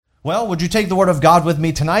Well, would you take the Word of God with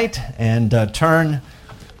me tonight and turn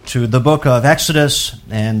to the book of Exodus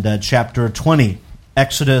and chapter 20.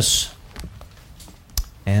 Exodus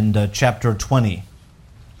and chapter 20.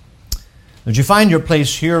 As you find your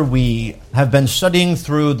place here, we have been studying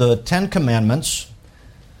through the Ten Commandments.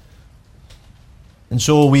 And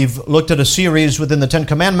so we've looked at a series within the Ten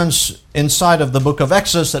Commandments inside of the book of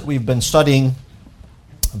Exodus that we've been studying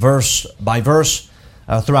verse by verse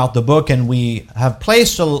throughout the book, and we have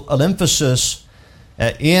placed an emphasis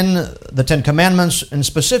in the Ten Commandments, and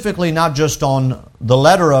specifically not just on the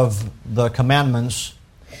letter of the commandments,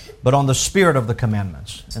 but on the spirit of the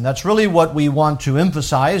commandments. And that's really what we want to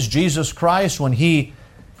emphasize. Jesus Christ, when He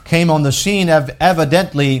came on the scene,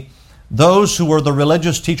 evidently those who were the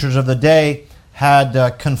religious teachers of the day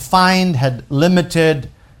had confined, had limited,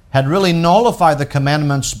 had really nullified the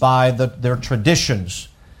commandments by their traditions.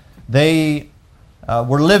 They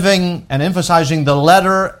were living and emphasizing the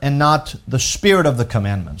letter and not the spirit of the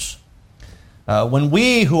commandments. When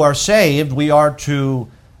we who are saved, we are to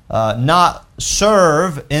not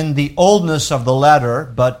serve in the oldness of the letter,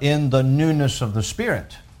 but in the newness of the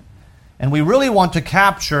spirit. And we really want to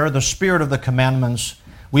capture the spirit of the commandments.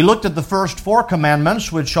 We looked at the first four commandments,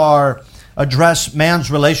 which address man's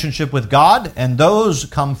relationship with God, and those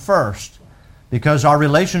come first, because our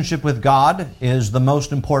relationship with God is the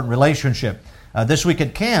most important relationship. This week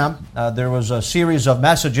at camp, there was a series of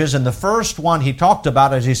messages, and the first one he talked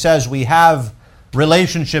about, as he says, we have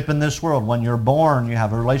relationship in this world. When you're born, you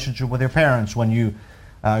have a relationship with your parents. When you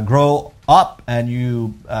grow up and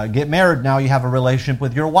you get married, now you have a relationship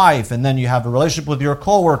with your wife, and then you have a relationship with your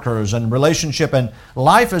co-workers, and relationship, and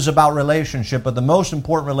life is about relationship, but the most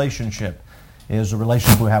important relationship is the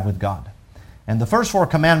relationship we have with God. And the first four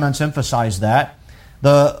commandments emphasize that.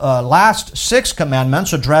 The last six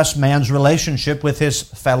commandments address man's relationship with his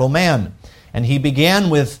fellow man. And he began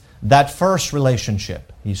with that first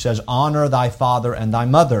relationship. He says, honor thy father and thy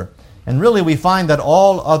mother. And really we find that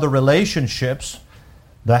all other relationships,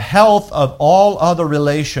 the health of all other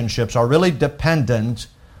relationships are really dependent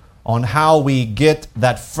on how we get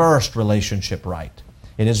that first relationship right.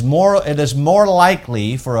 It is more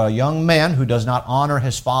likely for a young man who does not honor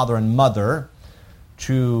his father and mother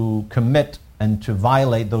to commit and to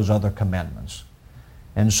violate those other commandments.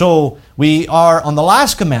 And so we are on the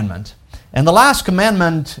last commandment. And the last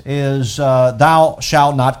commandment is thou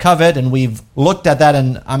shalt not covet. And we've looked at that,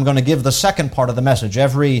 and I'm going to give the second part of the message.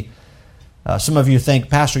 Some of you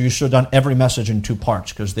think, Pastor, you should have done every message in two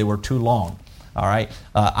parts because they were too long. All right.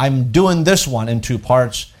 I'm doing this one in two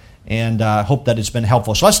parts, and I hope that it's been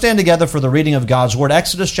helpful. So let's stand together for the reading of God's Word.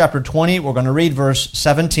 Exodus chapter 20, we're going to read verse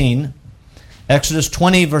 17. Exodus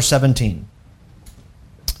 20, verse 17.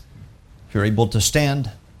 If you're able to stand.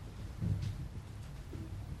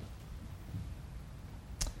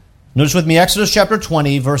 Notice with me Exodus chapter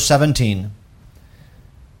 20, verse 17.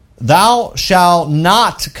 Thou shalt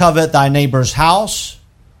not covet thy neighbor's house.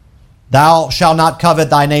 Thou shalt not covet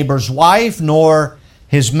thy neighbor's wife, nor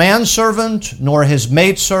his manservant, nor his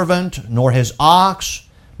maidservant, nor his ox,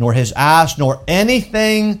 nor his ass, nor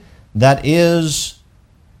anything that is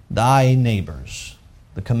thy neighbor's.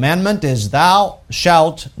 The commandment is thou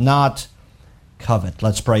shalt not covet.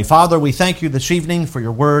 Let's pray. Father, we thank you this evening for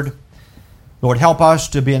your word. Lord, help us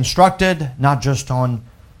to be instructed not just on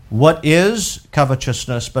what is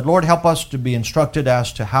covetousness, but Lord, help us to be instructed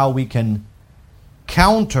as to how we can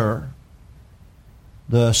counter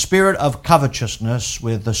the spirit of covetousness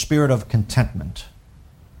with the spirit of contentment.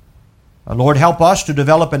 Lord, help us to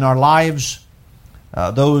develop in our lives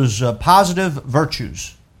those positive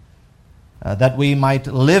virtues that we might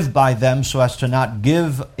live by them so as to not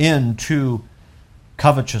give in to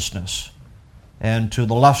covetousness and to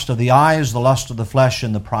the lust of the eyes, the lust of the flesh,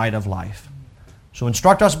 and the pride of life. So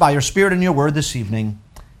instruct us by your Spirit and your word this evening.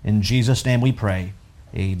 In Jesus' name we pray.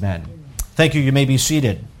 Amen. Thank you. You may be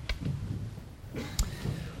seated.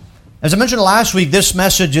 As I mentioned last week, this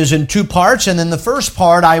message is in two parts, and in the first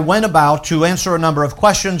part I went about to answer a number of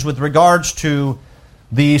questions with regards to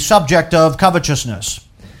the subject of covetousness.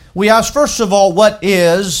 We asked, first of all, what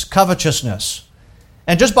is covetousness?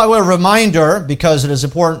 And just by way of reminder, because it is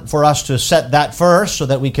important for us to set that first so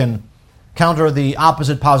that we can counter the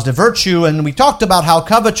opposite positive virtue, and we talked about how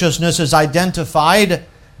covetousness is identified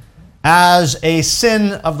as a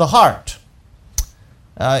sin of the heart.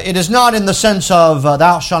 It is not in the sense of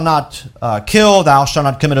thou shalt not kill, thou shalt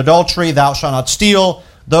not commit adultery, thou shalt not steal.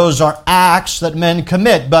 Those are acts that men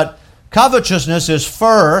commit, but covetousness is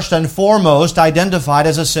first and foremost identified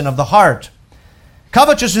as a sin of the heart.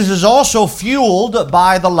 Covetousness is also fueled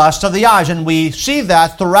by the lust of the eyes, and we see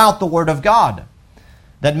that throughout the Word of God.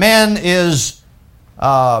 That man is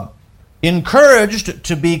encouraged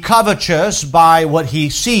to be covetous by what he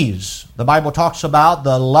sees. The Bible talks about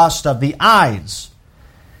the lust of the eyes.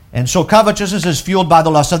 And so covetousness is fueled by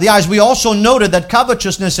the lust of the eyes. We also noted that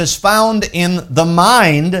covetousness is found in the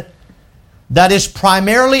mind that is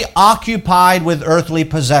primarily occupied with earthly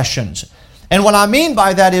possessions. And what I mean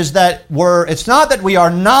by that is that it's not that we are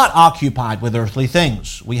not occupied with earthly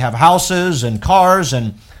things. We have houses and cars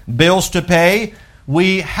and bills to pay.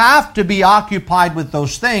 We have to be occupied with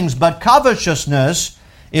those things, but covetousness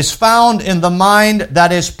is found in the mind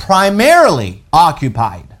that is primarily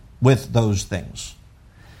occupied with those things.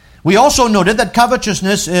 We also noted that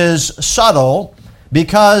covetousness is subtle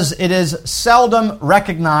because it is seldom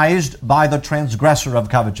recognized by the transgressor of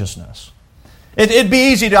covetousness. It'd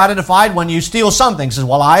be easy to identify when you steal something. It says,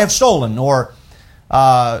 well, I have stolen, or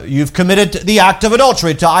you've committed the act of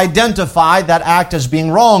adultery, to identify that act as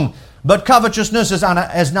being wrong. But covetousness is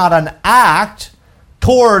not an act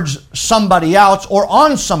towards somebody else or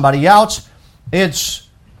on somebody else. It's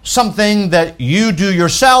something that you do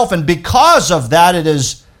yourself, and because of that, it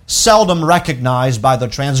is seldom recognized by the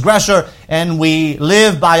transgressor. And we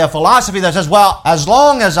live by a philosophy that says, well, as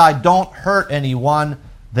long as I don't hurt anyone,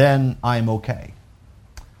 then I'm okay.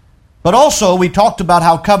 But also, we talked about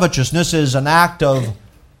how covetousness is an act of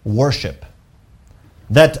worship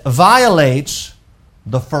that violates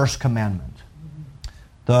the first commandment.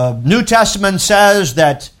 The New Testament says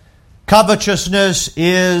that covetousness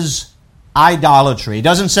is idolatry. It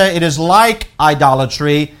doesn't say it is like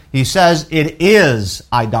idolatry. He says it is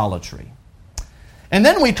idolatry. And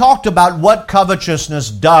then we talked about what covetousness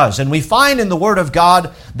does. And we find in the Word of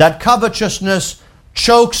God that covetousness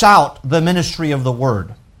chokes out the ministry of the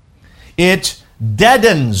Word. It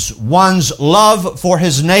deadens one's love for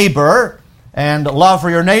his neighbor. And love for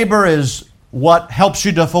your neighbor is what helps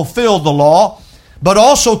you to fulfill the law. But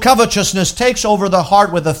also covetousness takes over the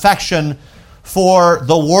heart with affection for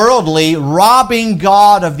the worldly, robbing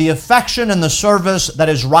God of the affection and the service that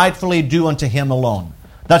is rightfully due unto Him alone.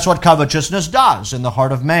 That's what covetousness does in the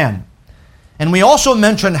heart of man. And we also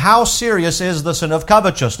mentioned how serious is the sin of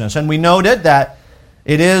covetousness. And we noted that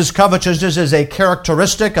covetousness is a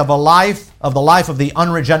characteristic of the life of the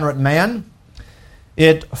unregenerate man.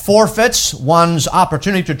 It forfeits one's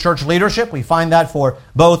opportunity to church leadership. We find that for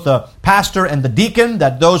both the pastor and the deacon,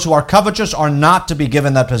 that those who are covetous are not to be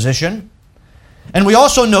given that position. And we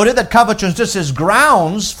also noted that covetousness is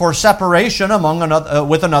grounds for separation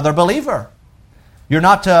with another believer. You're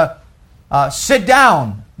not to sit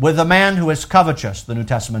down with a man who is covetous, the New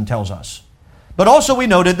Testament tells us. But also we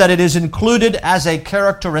noted that it is included as a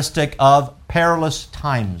characteristic of perilous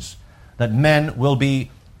times, that men will be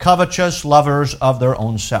covetous lovers of their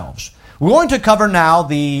own selves. We're going to cover now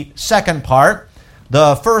the second part.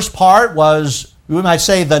 The first part was, we might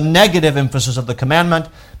say, the negative emphasis of the commandment,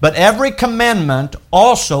 but every commandment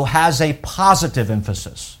also has a positive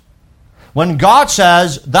emphasis. When God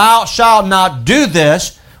says, thou shalt not do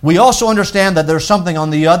this, we also understand that there's something on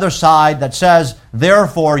the other side that says,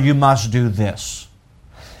 therefore you must do this.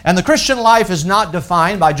 And the Christian life is not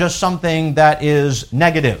defined by just something that is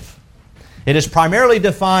negative. It is primarily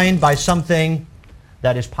defined by something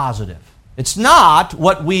that is positive. It's not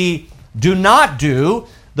what we do not do.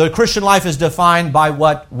 The Christian life is defined by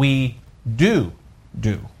what we do.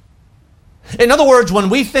 In other words, when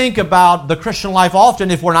we think about the Christian life, often,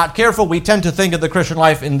 if we're not careful, we tend to think of the Christian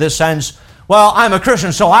life in this sense, well, I'm a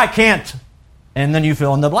Christian, so I can't. And then you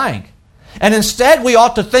fill in the blank. And instead, we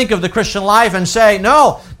ought to think of the Christian life and say,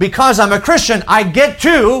 no, because I'm a Christian, I get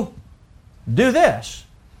to do this.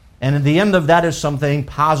 And at the end of that is something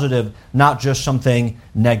positive, not just something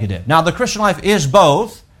negative. Now, the Christian life is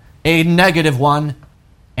both a negative one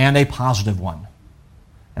and a positive one.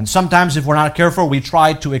 And sometimes, if we're not careful, we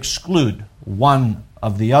try to exclude one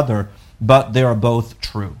of the other, but they are both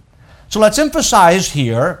true. So let's emphasize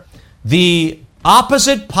here the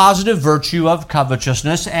opposite positive virtue of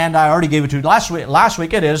covetousness, and I already gave it to you last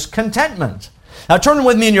week. It is contentment. Now turn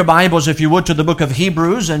with me in your Bibles, if you would, to the book of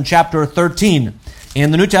Hebrews and chapter 13.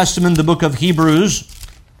 In the New Testament, the book of Hebrews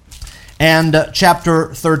and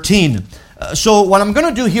chapter 13. So what I'm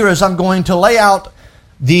going to do here is I'm going to lay out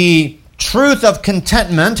the truth of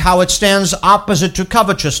contentment, how it stands opposite to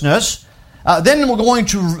covetousness. Then we're going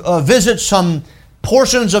to visit some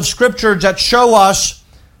portions of Scripture that show us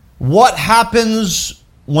what happens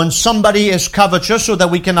when somebody is covetous so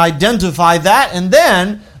that we can identify that, and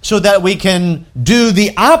then so that we can do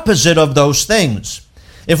the opposite of those things.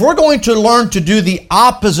 If we're going to learn to do the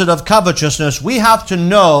opposite of covetousness, we have to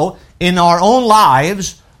know in our own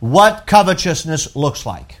lives what covetousness looks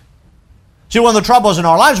like. See, one of the troubles in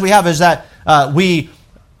our lives we have is that we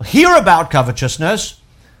hear about covetousness,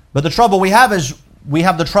 but the trouble we have is we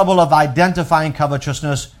have the trouble of identifying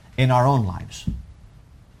covetousness in our own lives.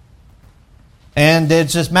 And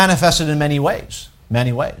it's just manifested in many ways.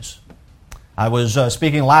 Many ways. I was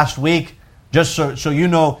speaking last week, just so you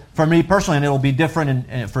know, for me personally, and it will be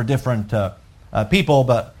different for different people,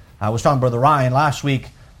 but I was talking to Brother Ryan last week,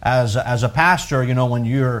 as a pastor, you know, when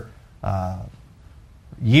you're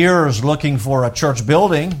years looking for a church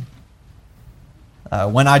building,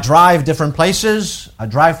 when I drive different places, I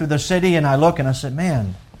drive through the city and I look and I said,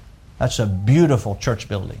 man, that's a beautiful church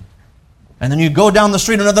building. And then you go down the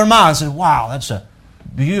street another mile and say, wow, that's a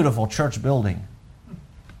beautiful church building.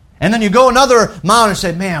 And then you go another mile and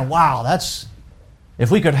say, man, wow,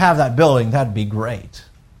 if we could have that building, that'd be great.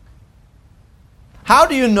 How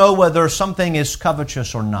do you know whether something is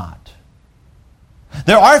covetous or not?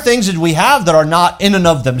 There are things that we have that are not in and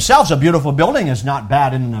of themselves. A beautiful building is not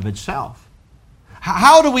bad in and of itself.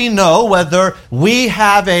 How do we know whether we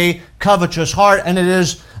have a covetous heart? And it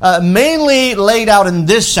is mainly laid out in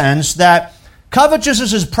this sense, that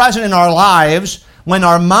covetousness is present in our lives when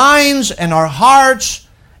our minds and our hearts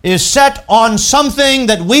is set on something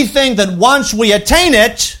that we think that once we attain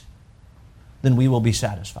it, then we will be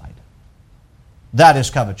satisfied. That is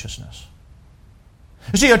covetousness.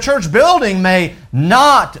 You see, a church building may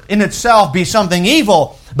not in itself be something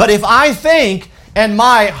evil, but if I think and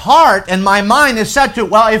my heart and my mind is set to,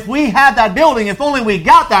 well, if we had that building, if only we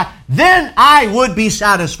got that, then I would be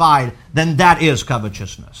satisfied, then that is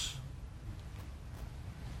covetousness.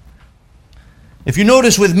 If you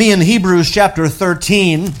notice with me in Hebrews chapter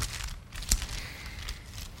 13,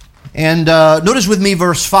 and notice with me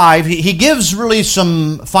verse 5, he gives really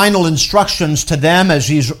some final instructions to them as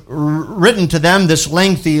he's written to them this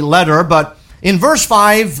lengthy letter. But in verse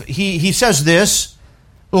 5, he says this,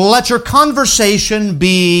 let your conversation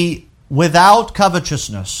be without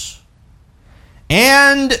covetousness,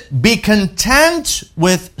 and be content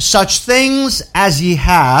with such things as ye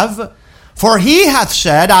have, for he hath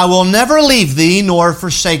said, I will never leave thee nor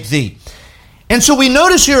forsake thee. And so we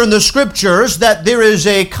notice here in the Scriptures that there is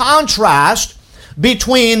a contrast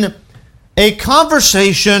between a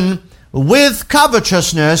conversation with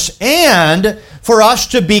covetousness and for us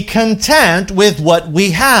to be content with what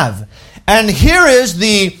we have. And here is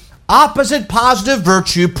the opposite positive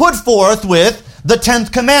virtue put forth with the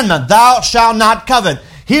 10th commandment, thou shalt not covet.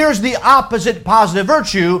 Here's the opposite positive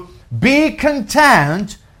virtue, be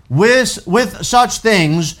content with such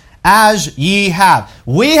things as ye have.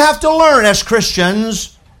 We have to learn as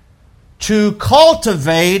Christians to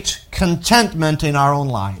cultivate contentment in our own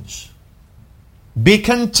lives. Be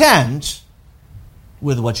content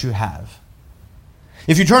with what you have.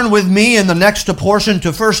 If you turn with me in the next portion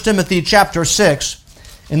to 1 Timothy chapter 6,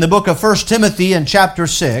 in the book of 1 Timothy in chapter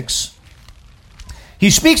 6, he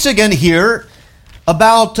speaks again here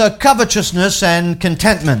about covetousness and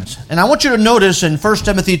contentment. And I want you to notice in 1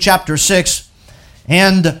 Timothy chapter 6,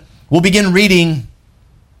 and we'll begin reading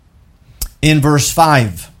in verse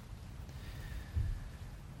 5.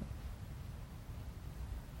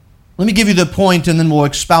 Let me give you the point and then we'll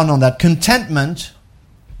expound on that. Contentment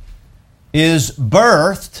is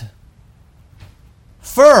birthed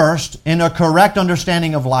first in a correct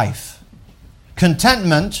understanding of life.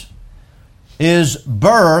 Contentment is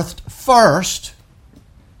birthed first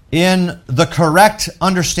in the correct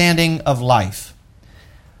understanding of life.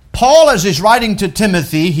 Paul, as he's writing to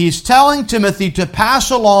Timothy, he's telling Timothy to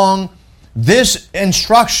pass along this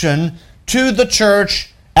instruction to the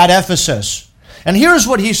church at Ephesus. And here's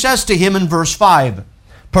what he says to him in verse 5.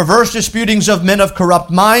 Perverse disputings of men of corrupt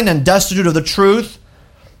mind and destitute of the truth,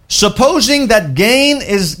 supposing that gain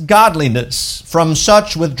is godliness, from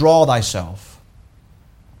such withdraw thyself.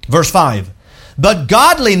 Verse 5. But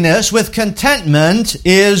godliness with contentment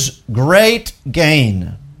is great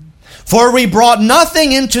gain. For we brought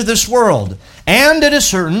nothing into this world, and it is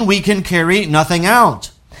certain we can carry nothing out.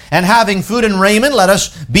 And having food and raiment, let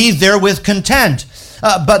us be therewith content.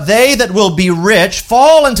 But they that will be rich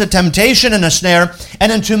fall into temptation and a snare,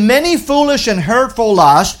 and into many foolish and hurtful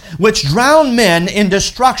lusts, which drown men in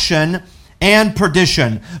destruction and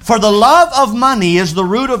perdition. For the love of money is the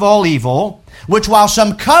root of all evil, which while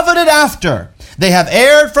some coveted after, they have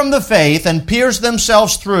erred from the faith and pierced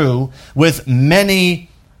themselves through with many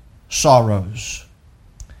sorrows.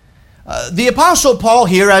 The Apostle Paul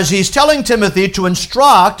here, as he's telling Timothy to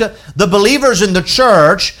instruct the believers in the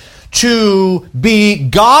church to be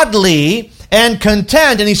godly and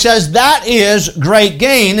content, and he says that is great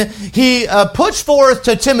gain. He puts forth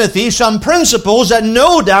to Timothy some principles that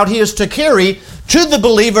no doubt he is to carry to the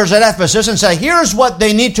believers at Ephesus and say, here's what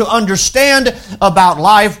they need to understand about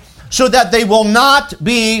life. so that they will not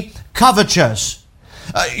be covetous.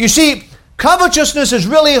 You see, covetousness is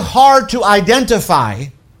really hard to identify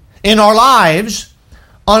in our lives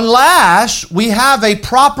unless we have a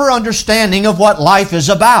proper understanding of what life is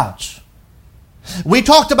about. We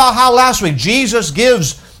talked about how last week Jesus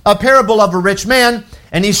gives a parable of a rich man,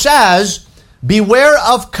 and he says, "Beware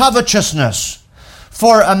of covetousness,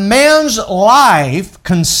 for a man's life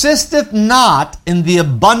consisteth not in the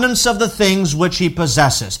abundance of the things which he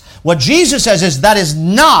possesses." What Jesus says is that is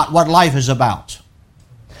not what life is about.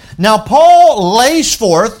 Now, Paul lays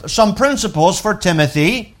forth some principles for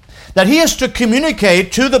Timothy that he is to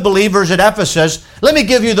communicate to the believers at Ephesus. Let me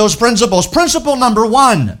give you those principles. Principle number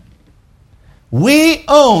 1, we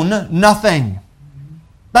own nothing.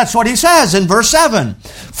 That's what he says in verse 7.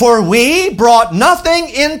 "For we brought nothing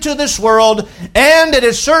into this world, and it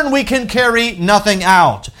is certain we can carry nothing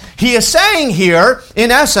out." He is saying here, in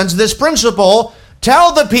essence, this principle,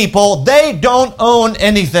 tell the people they don't own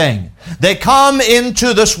anything. They come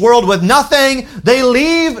into this world with nothing. They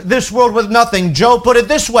leave this world with nothing. Job put it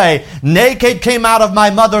this way, "Naked came out of my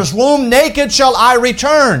mother's womb, naked shall I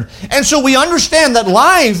return." And so we understand that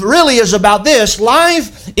life really is about this.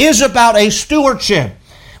 Life is about a stewardship.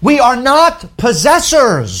 We are not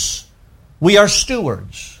possessors. We are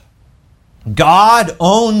stewards. God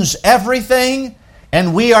owns everything,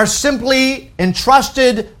 and we are simply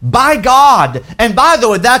entrusted by God. And by the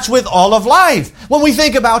way, that's with all of life. When we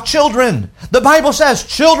think about children, the Bible says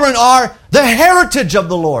children are the heritage of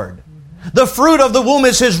the Lord. The fruit of the womb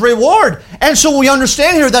is His reward. And so we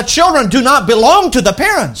understand here that children do not belong to the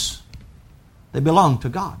parents. They belong to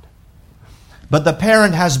God. But the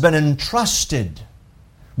parent has been entrusted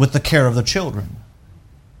with the care of the children.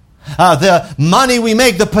 The money we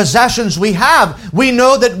make, the possessions we have, we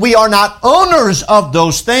know that we are not owners of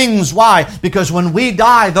those things. Why? Because when we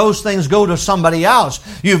die, those things go to somebody else.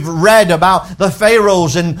 You've read about the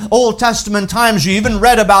pharaohs in Old Testament times. You even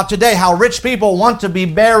read about today how rich people want to be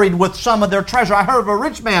buried with some of their treasure. I heard of a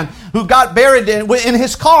rich man who got buried in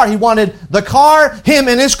his car. He wanted the car, him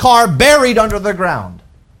and his car, buried under the ground,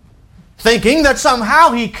 thinking that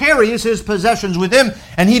somehow he carries his possessions with him,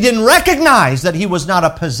 and he didn't recognize that he was not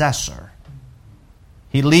a possessor.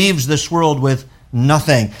 He leaves this world with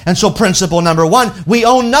nothing. And so principle number 1, we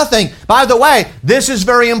own nothing. By the way, this is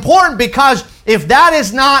very important, because if that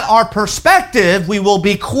is not our perspective, we will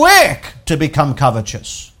be quick to become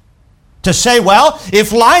covetous. To say, well,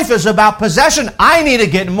 if life is about possession, I need to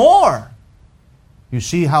get more. You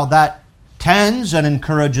see how that tends and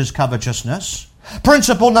encourages covetousness.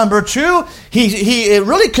 Principle number 2, he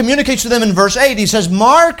really communicates to them in verse 8. He says,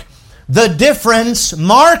 mark the difference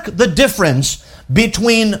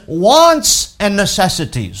between wants and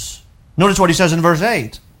necessities. Notice what he says in verse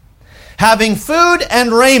 8. Having food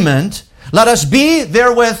and raiment, let us be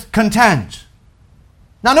therewith content.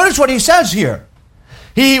 Now notice what he says here.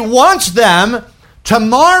 He wants them to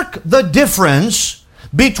mark the difference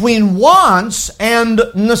between wants and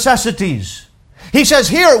necessities. He says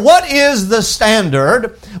here, what is the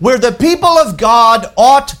standard where the people of God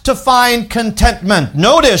ought to find contentment?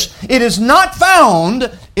 Notice, it is not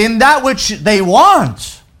found in that which they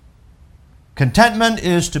want. Contentment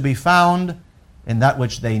is to be found in that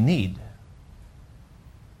which they need.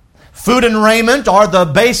 Food and raiment are the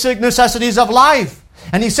basic necessities of life.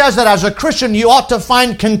 And he says that as a Christian, you ought to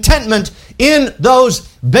find contentment in those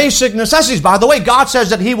basic necessities. By the way, God says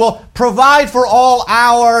that He will provide for all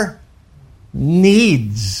our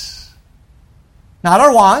needs. Not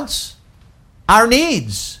our wants, our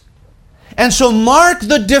needs. And so mark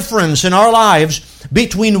the difference in our lives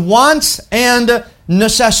between wants and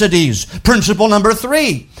necessities. Principle number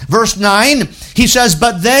 3, verse 9, he says,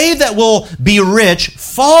 "But they that will be rich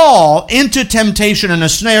fall into temptation and a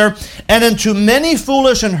snare, and into many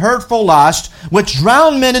foolish and hurtful lusts, which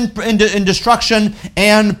drown men in destruction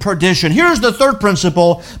and perdition." Here's the third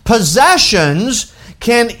principle. Possessions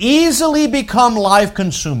can easily become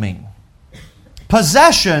life-consuming.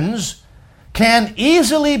 Possessions can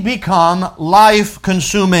easily become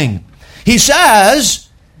life-consuming. He says,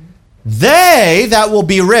 they that will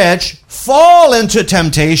be rich fall into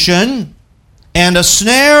temptation and a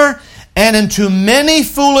snare and into many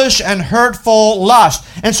foolish and hurtful lusts.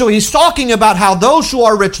 And so he's talking about how those who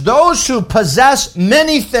are rich, those who possess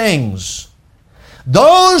many things,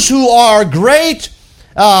 those who are great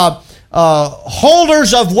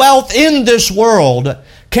holders of wealth in this world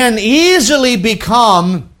can easily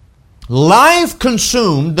become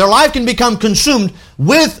life-consumed. Their life can become consumed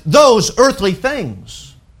with those earthly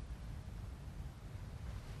things.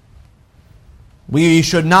 We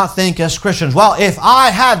should not think as Christians, well, if I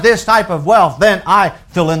had this type of wealth, then I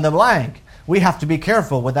fill in the blank. we have to be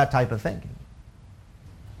careful with that type of thinking.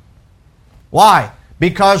 Why?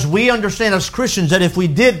 Because we understand as Christians that if we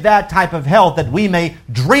did that type of health that we may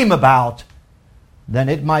dream about, then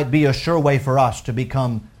it might be a sure way for us to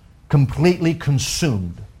become completely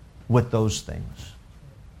consumed with those things.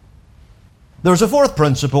 There's a fourth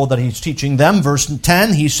principle that he's teaching them. Verse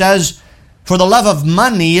 10, he says, "For the love of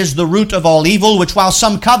money is the root of all evil, which while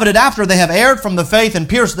some coveted after, they have erred from the faith and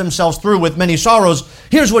pierced themselves through with many sorrows."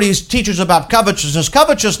 Here's what he teaches about covetousness.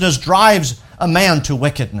 Covetousness drives a man to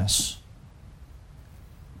wickedness.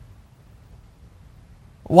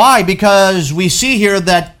 Why? Because we see here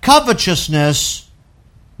that covetousness,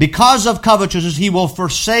 because of covetousness, he will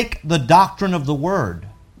forsake the doctrine of the word.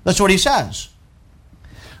 That's what he says.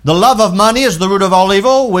 "The love of money is the root of all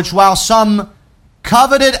evil, which while some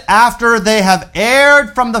coveted after, they have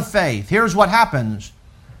erred from the faith." Here's what happens.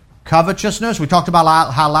 Covetousness, we talked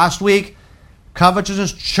about how last week,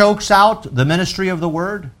 covetousness chokes out the ministry of the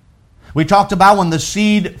word. We talked about when the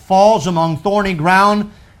seed falls among thorny ground,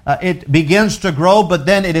 it begins to grow, but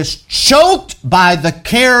then it is choked by the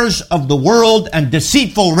cares of the world and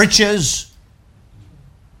deceitful riches,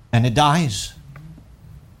 and it dies.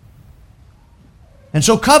 And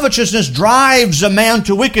so covetousness drives a man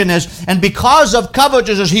to wickedness, and because of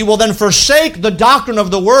covetousness, he will then forsake the doctrine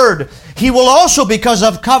of the word. He will also, because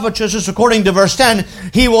of covetousness, according to verse 10,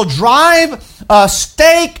 he will drive a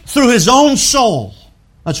stake through his own soul.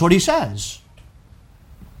 That's what he says.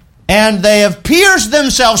 "And they have pierced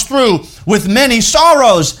themselves through with many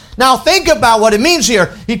sorrows." Now think about what it means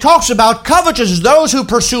here. He talks about covetousness, those who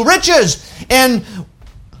pursue riches. And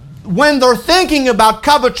when they're thinking about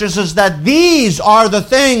covetousness, that these are the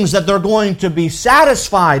things that they're going to be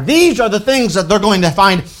satisfied. These are the things that they're going to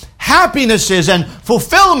find happinesses and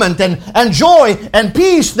fulfillment and joy and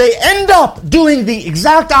peace. They end up doing the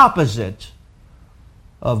exact opposite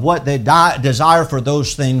of what they desire for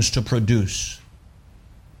those things to produce.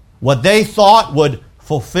 What they thought would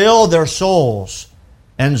fulfill their souls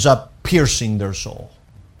ends up piercing their soul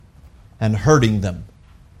and hurting them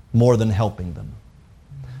more than helping them.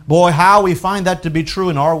 Boy, how we find that to be true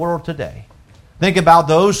in our world today. Think about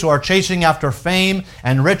those who are chasing after fame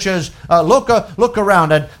and riches. Look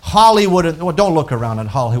around at Hollywood. Well, don't look around at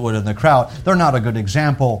Hollywood and the crowd. They're not a good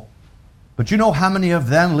example. But you know how many of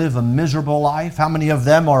them live a miserable life? How many of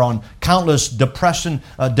them are on countless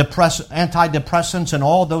antidepressants and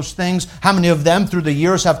all those things? How many of them through the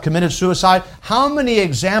years have committed suicide? How many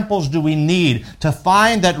examples do we need to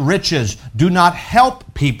find that riches do not help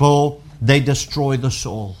people? They destroy the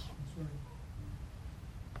soul.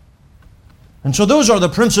 And so those are the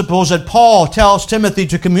principles that Paul tells Timothy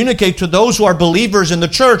to communicate to those who are believers in the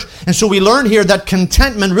church. And so we learn here that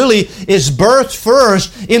contentment really is birthed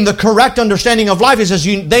first in the correct understanding of life. He says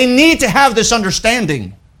they need to have this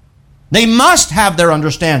understanding. They must have their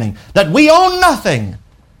understanding that we own nothing,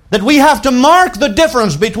 that we have to mark the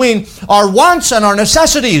difference between our wants and our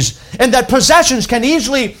necessities, and that possessions can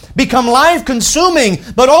easily become life-consuming,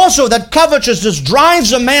 but also that covetousness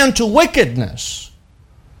drives a man to wickedness.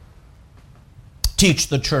 Teach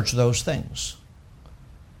the church those things.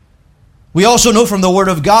 We also know from the Word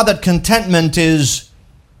of God that contentment is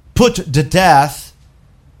put to death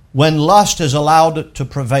when lust is allowed to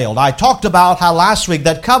prevail. I talked about how last week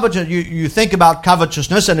that you think about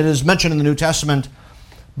covetousness, and it is mentioned in the New Testament,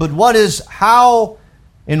 but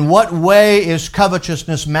in what way is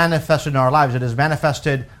covetousness manifested in our lives? It is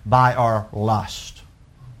manifested by our lust.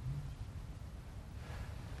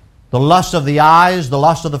 The lust of the eyes, the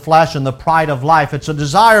lust of the flesh, and the pride of life. It's a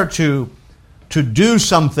desire to do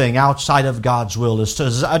something outside of God's will. It's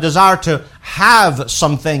a desire to have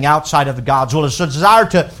something outside of God's will. It's a desire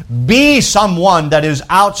to be someone that is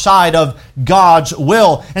outside of God's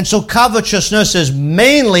will. And so covetousness is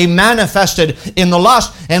mainly manifested in the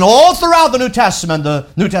lust. And all throughout the New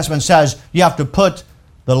Testament says you have to put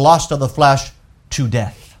the lust of the flesh to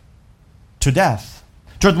death. To death.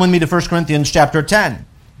 Turn with me to 1 Corinthians chapter 10.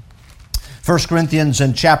 1 Corinthians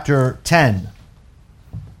in chapter 10.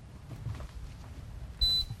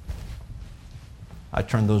 I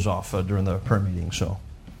turned those off during the prayer meeting. So,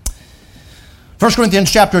 1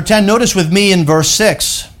 Corinthians chapter 10, notice with me in verse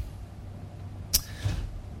 6.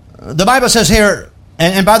 The Bible says here,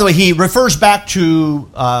 and by the way, he refers back to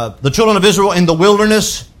the children of Israel in the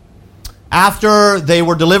wilderness after they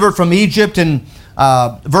were delivered from Egypt. In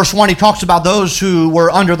verse 1, he talks about those who were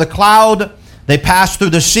under the cloud. They passed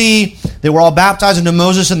through the sea. They were all baptized into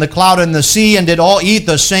Moses in the cloud and the sea, and did all eat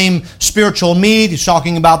the same spiritual meat. He's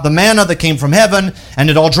talking about the manna that came from heaven, and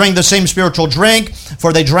did all drink the same spiritual drink,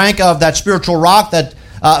 for they drank of that spiritual rock that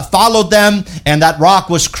followed them, and that rock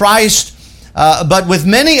was Christ. But with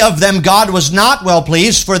many of them God was not well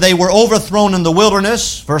pleased, for they were overthrown in the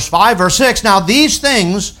wilderness. Verse 5, verse 6. Now these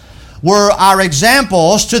things were our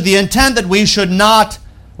examples, to the intent that we should not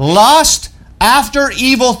lust after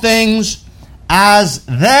evil things as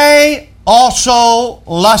they also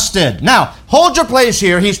lusted. Now, hold your place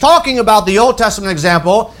here. He's talking about the Old Testament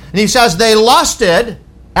example, and he says they lusted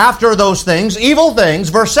after those things, evil things.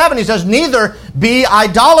 Verse 7, he says, neither be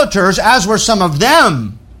idolaters, as were some of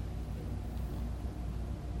them.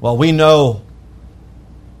 Well, we know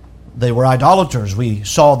they were idolaters. We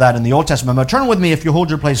saw that in the Old Testament. But turn with me, if you hold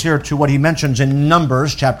your place here, to what he mentions in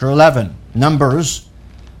Numbers chapter 11. Numbers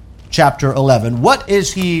chapter 11. What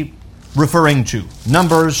is he referring to?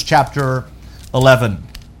 Numbers chapter 11.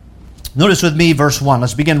 Notice with me verse 1.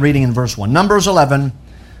 Let's begin reading in verse 1. Numbers 11,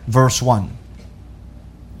 verse 1.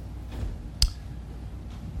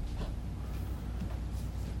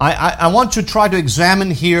 I want to try to examine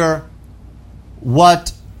here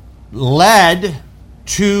what led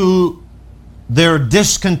to their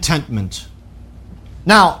discontentment.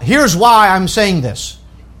 Now, here's why I'm saying this.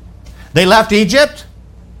 They left Egypt.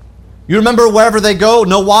 You remember, wherever they go,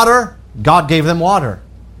 no water, God gave them water.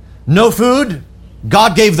 No food,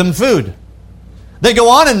 God gave them food. They go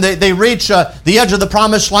on and they reach the edge of the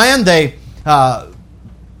promised land. They,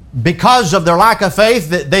 because of their lack of faith,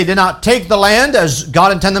 they did not take the land as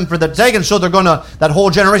God intended them for them to take, and so that whole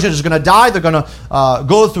generation is going to die. They're going to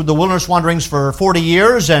go through the wilderness wanderings for 40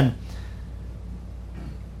 years, and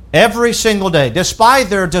every single day, despite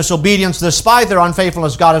their disobedience, despite their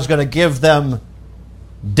unfaithfulness, God is going to give them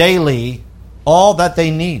daily all that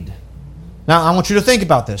they need. Now, I want you to think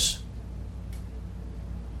about this.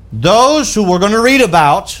 Those who we're going to read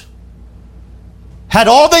about had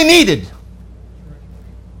all they needed.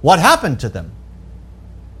 What happened to them?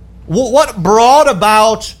 What brought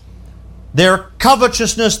about their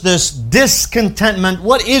covetousness, this discontentment?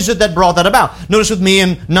 What is it that brought that about? Notice with me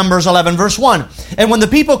in Numbers 11, verse 1. And when the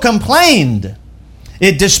people complained,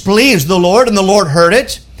 it displeased the Lord, and the Lord heard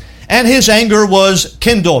it, and his anger was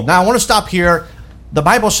kindled. Now, I want to stop here. The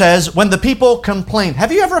Bible says, when the people complained.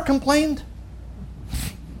 Have you ever complained?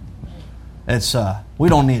 We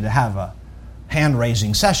don't need to have a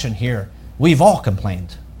hand-raising session here. We've all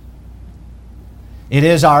complained. It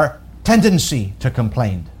is our tendency to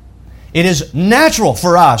complain. It is natural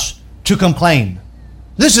for us to complain.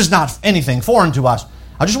 This is not anything foreign to us.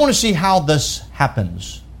 I just want to see how this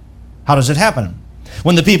happens. How does it happen?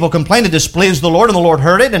 When the people complained, it displeased the Lord, and the Lord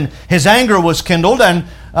heard it, and his anger was kindled, and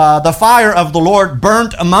the fire of the Lord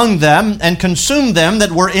burnt among them, and consumed them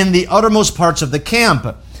that were in the uttermost parts of the camp.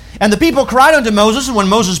 And the people cried unto Moses, and when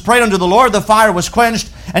Moses prayed unto the Lord, the fire was quenched,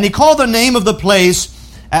 and he called the name of the place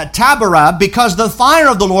at Taberah, because the fire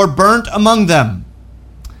of the Lord burnt among them.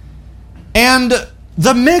 And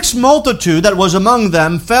the mixed multitude that was among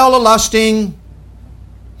them fell a-lusting,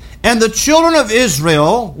 and the children of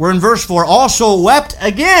Israel, we're in verse 4, also wept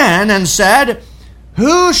again and said,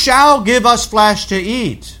 who shall give us flesh to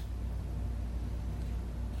eat?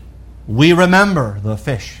 We remember the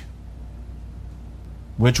fish,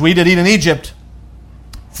 which we did eat in Egypt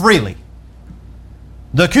freely,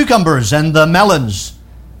 the cucumbers and the melons,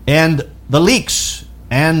 and the leeks,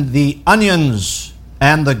 and the onions,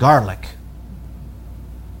 and the garlic.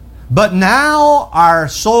 But now our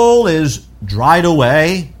soul is dried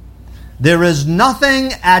away. There is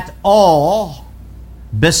nothing at all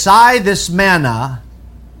beside this manna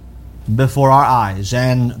before our eyes.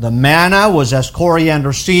 And the manna was as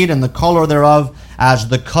coriander seed, and the color thereof as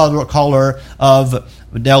the color of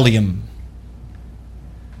bdellium.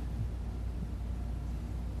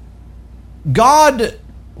 God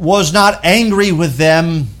was not angry with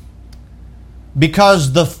them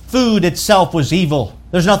because the food itself was evil.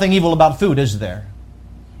 There's nothing evil about food, is there?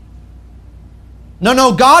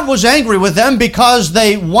 No, God was angry with them because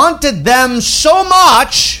they wanted them so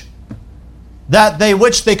much that they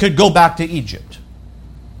wished they could go back to Egypt.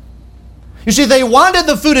 You see, they wanted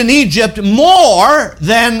the food in Egypt more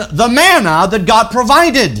than the manna that God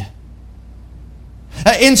provided.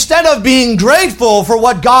 Instead of being grateful for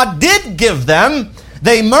what God did give them,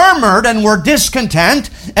 they murmured and were discontent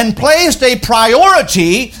and placed a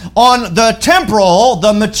priority on the temporal,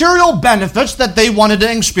 the material benefits that they wanted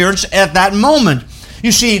to experience at that moment.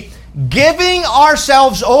 You see, giving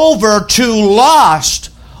ourselves over to lust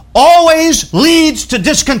always leads to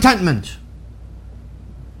discontentment.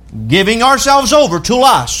 Giving ourselves over to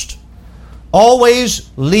lust always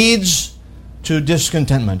leads to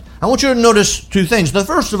discontentment. I want you to notice two things. The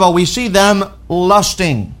first of all, we see them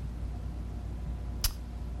lusting.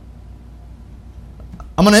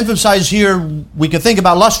 I'm going to emphasize here, we could think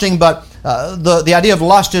about lusting, but the idea of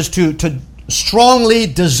lust is to strongly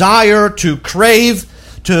desire to crave,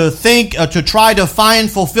 to think, to try to find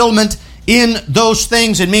fulfillment in those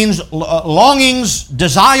things. It means longings,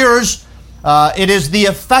 desires. It is the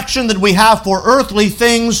affection that we have for earthly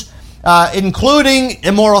things, including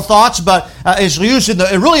immoral thoughts, but is used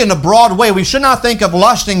really in a broad way. We should not think of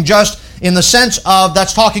lusting just in the sense of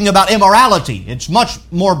that's talking about immorality. It's much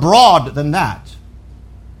more broad than that.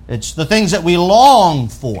 It's the things that we long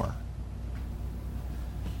for.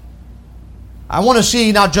 I want to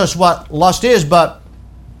see not just what lust is, but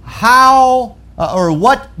how or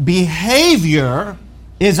what behavior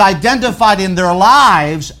is identified in their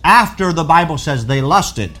lives after the Bible says they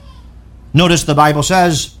lusted. Notice the Bible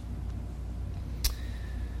says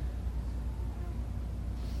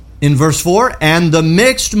in verse 4, "And the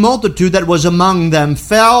mixed multitude that was among them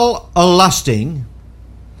fell a-lusting,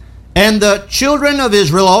 and the children of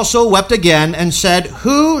Israel also wept again, and said,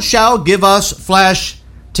 Who shall give us flesh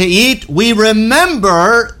to eat? We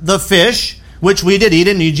remember the fish which we did eat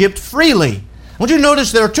in Egypt freely." I want you to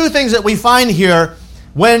notice there are two things that we find here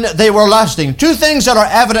when they were lusting. Two things that are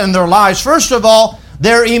evident in their lives. First of all,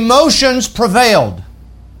 their emotions prevailed.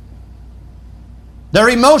 Their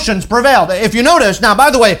emotions prevailed. If you notice, now by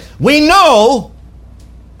the way, we know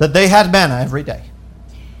that they had manna every day.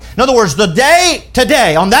 In other words, on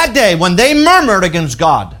that day when they murmured against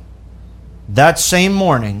God, that same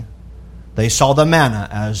morning, they saw the manna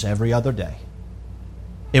as every other day.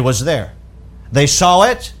 It was there. They saw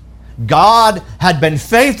it. God had been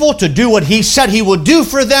faithful to do what He said He would do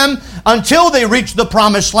for them until they reached the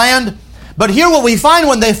promised land. But here what we find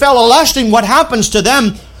when they fell a-lusting, what happens to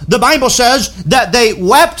them, the Bible says that they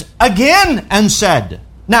wept again and said.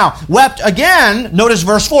 Now, wept again, notice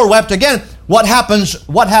verse 4, wept again. What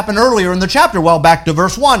happened earlier in the chapter? Well, back to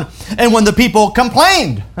verse 1. And when the people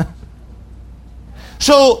complained.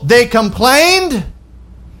 So they complained,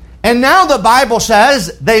 and now the Bible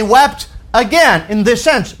says they wept again. In this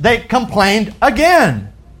sense, they complained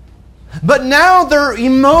again. But now they're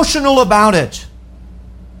emotional about it.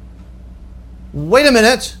 Wait a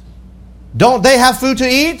minute. Don't they have food to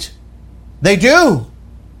eat? They do.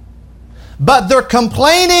 But they're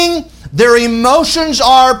complaining. Their emotions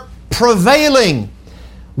are prevailing.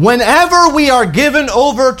 Whenever we are given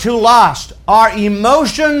over to lust, our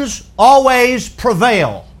emotions always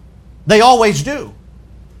prevail. They always do.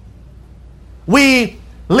 We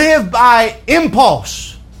live by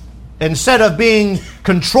impulse instead of being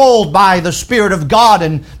controlled by the Spirit of God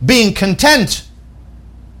and being content.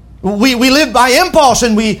 We live by impulse,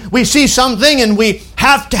 and we see something and we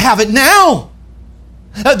have to have it now.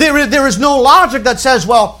 There is no logic that says,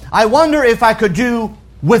 well, I wonder if I could do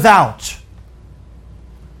without.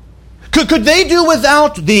 Could they do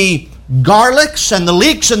without the garlics and the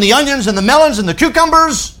leeks and the onions and the melons and the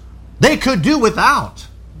cucumbers? They could do without.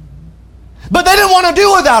 But they didn't want to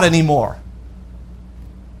do without anymore.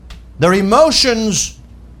 Their emotions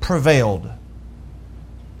prevailed.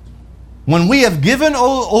 When we have given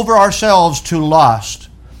over ourselves to lust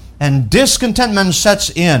and discontentment sets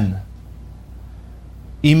in,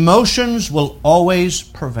 emotions will always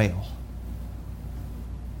prevail.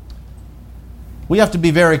 We have to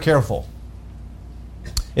be very careful.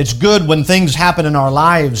 It's good when things happen in our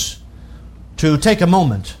lives to take a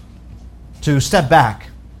moment, to step back,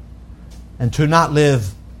 and to not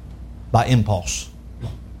live by impulse.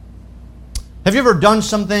 Have you ever done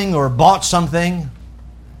something or bought something,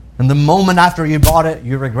 and the moment after you bought it,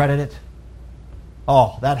 you regretted it?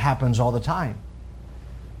 Oh, that happens all the time.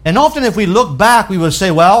 And often if we look back, we will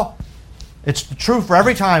say, well, it's true for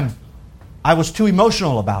every time I was too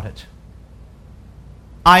emotional about it.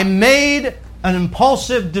 I made an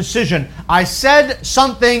impulsive decision. I said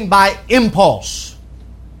something by impulse.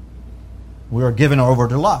 We are given over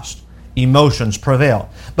to lust. Emotions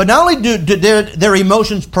prevail. But not only do their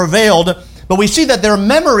emotions prevailed, but we see that their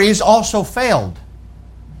memories also failed.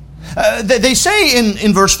 They say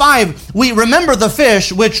in verse 5, we remember the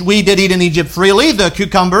fish which we did eat in Egypt freely, the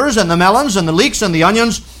cucumbers and the melons and the leeks and the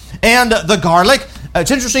onions and the garlic.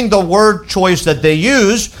 It's interesting the word choice that they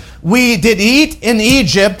use. We did eat in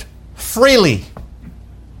Egypt freely.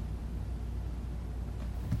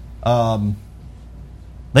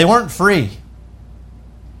 They weren't free.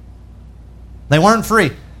 They weren't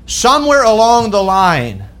free. Somewhere along the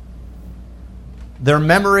line, their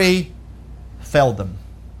memory failed them.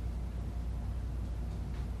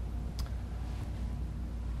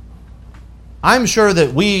 I'm sure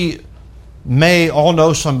that we may all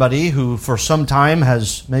know somebody who for some time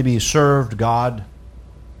has maybe served God.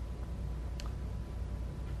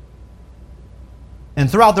 And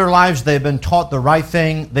throughout their lives, they've been taught the right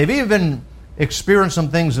thing. They've even experienced some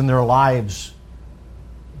things in their lives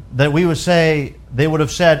that we would say, they would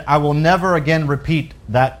have said, I will never again repeat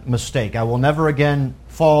that mistake. I will never again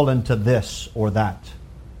fall into this or that.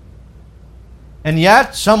 And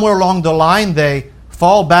yet, somewhere along the line, they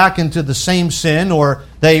fall back into the same sin, or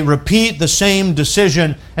they repeat the same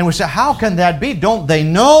decision. And we say, how can that be? Don't they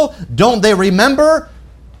know? Don't they remember?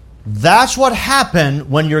 That's what happened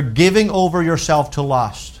when you're giving over yourself to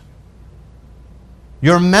lust.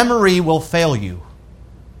 Your memory will fail you.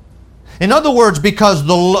 In other words, because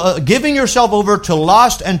giving yourself over to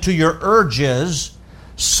lust and to your urges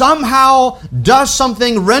somehow does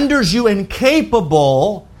something, renders you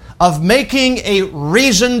incapable of making a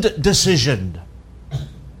reasoned decision.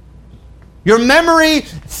 Your memory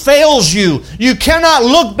fails you. You cannot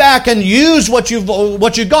look back and use what you've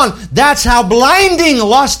gone. That's how blinding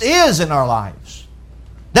lust is in our lives.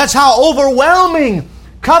 That's how overwhelming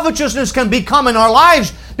covetousness can become in our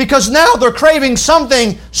lives, because now they're craving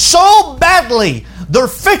something so badly. They're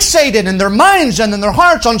fixated in their minds and in their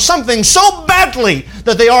hearts on something so badly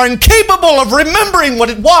that they are incapable of remembering what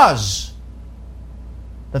it was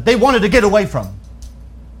that they wanted to get away from.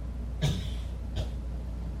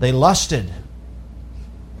 They lusted.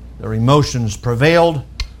 Their emotions prevailed.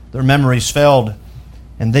 Their memories failed.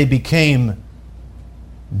 And they became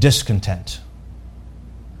discontent.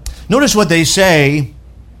 Notice what they say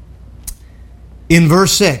in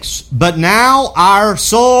verse 6. But now our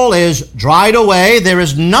soul is dried away. There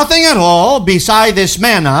is nothing at all beside this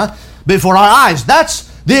manna before our eyes. That's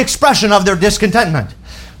the expression of their discontentment.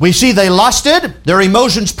 We see they lusted, their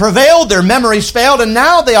emotions prevailed, their memories failed, and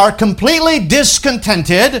now they are completely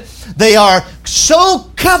discontented. They are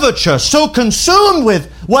so covetous, so consumed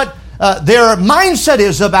with what their mindset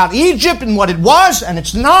is about Egypt and what it was, and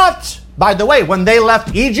it's not. By the way, when they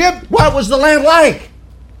left Egypt, what was the land like?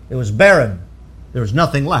 It was barren. There was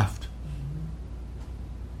nothing left.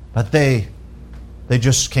 But they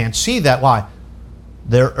just can't see that. Why?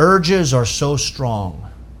 Their urges are so strong.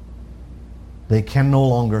 They can no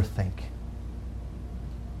longer think.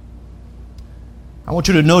 I want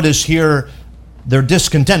you to notice here their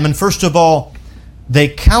discontentment. First of all, they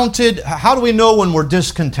counted. How do we know when we're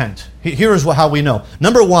discontent? Here is how we know.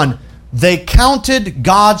 Number one, they counted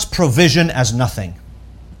God's provision as nothing.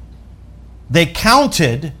 They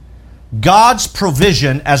counted God's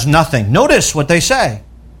provision as nothing. Notice what they say.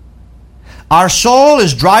 Our soul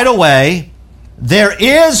is dried away. There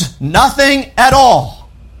is nothing at all.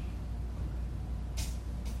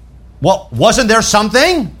 Well, wasn't there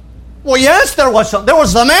something? Well, yes, there was something. There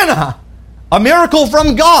was the manna, a miracle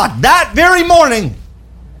from God that very morning.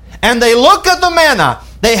 And they look at the manna.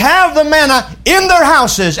 They have the manna in their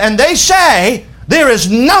houses, and they say, there is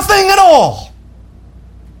nothing at all.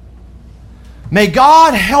 May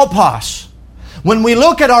God help us when we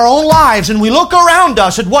look at our own lives and we look around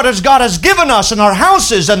us at what God has given us in our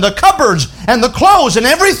houses and the cupboards and the clothes and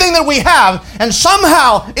everything that we have, and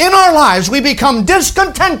somehow in our lives we become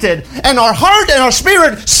discontented and our heart and our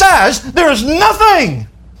spirit says there is nothing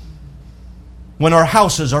when our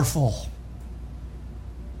houses are full.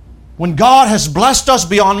 When God has blessed us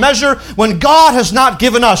beyond measure, when God has not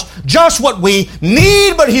given us just what we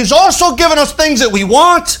need, but He's also given us things that we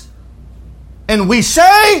want, and we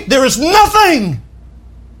say, there is nothing.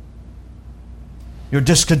 You're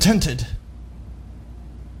discontented.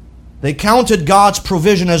 They counted God's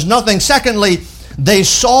provision as nothing. Secondly, they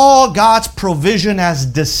saw God's provision as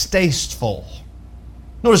distasteful.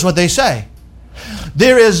 Notice what they say.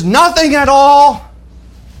 There is nothing at all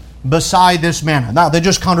beside this manna. Now, they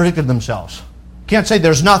just contradicted themselves. Can't say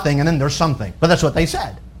there's nothing and then there's something. But that's what they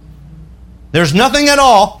said. There's nothing at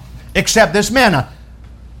all except this manna.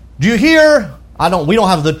 Do you hear? We don't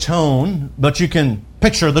have the tone, but you can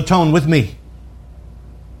picture the tone with me.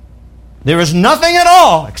 There is nothing at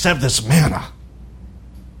all except this manna.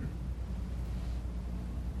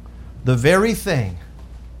 The very thing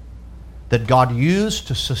that God used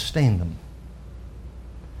to sustain them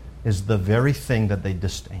is the very thing that they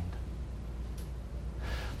disdained.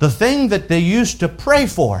 The thing that they used to pray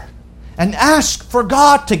for and ask for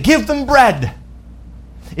God to give them bread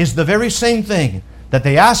is the very same thing that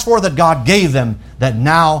they asked for, that God gave them, that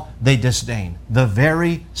now they disdain. The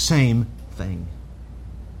very same thing.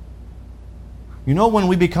 You know, when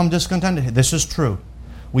we become discontented, this is true.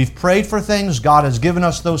 We've prayed for things, God has given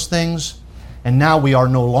us those things, and now we are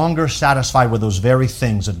no longer satisfied with those very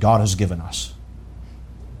things that God has given us.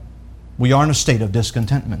 We are in a state of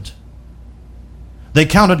discontentment. They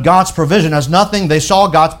counted God's provision as nothing. They saw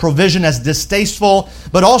God's provision as distasteful,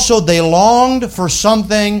 but also they longed for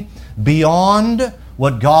something beyond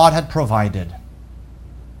what God had provided.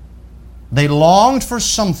 They longed for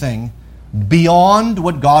something beyond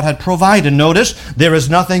what God had provided. Notice, there is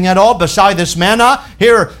nothing at all beside this manna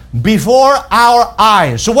here before our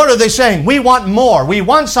eyes. So what are they saying? We want more. We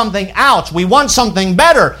want something else. We want something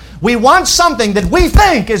better. We want something that we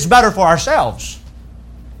think is better for ourselves.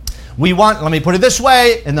 We want, let me put it this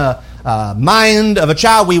way, in the mind of a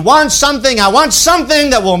child, I want something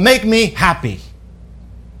that will make me happy.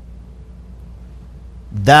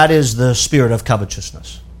 That is the spirit of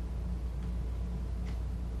covetousness.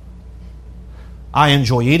 I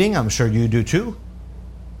enjoy eating. I'm sure you do too.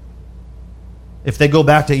 If they go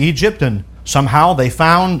back to Egypt and somehow they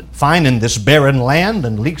find in this barren land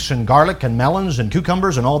and leeks and garlic and melons and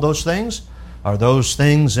cucumbers and all those things, are those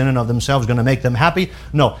things in and of themselves going to make them happy?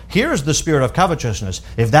 No. Here's the spirit of covetousness.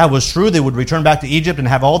 If that was true, they would return back to Egypt and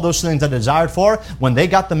have all those things they desired for. When they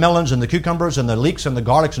got the melons and the cucumbers and the leeks and the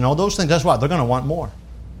garlics and all those things, guess what? They're going to want more.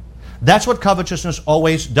 That's what covetousness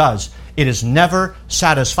always does. It is never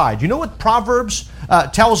satisfied. You know what Proverbs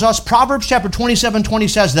tells us? Proverbs chapter 27:20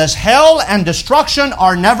 says this, hell and destruction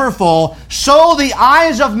are never full, so the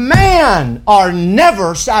eyes of man are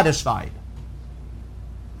never satisfied.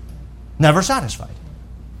 Never satisfied.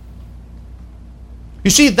 You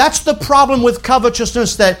see, that's the problem with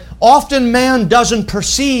covetousness that often man doesn't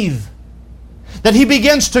perceive. That he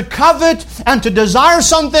begins to covet and to desire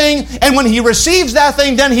something, and when he receives that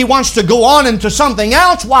thing, then he wants to go on into something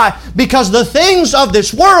else. Why? Because the things of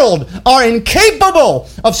this world are incapable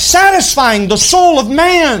of satisfying the soul of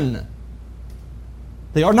man.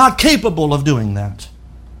 They are not capable of doing that.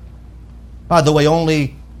 By the way,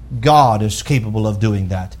 only God is capable of doing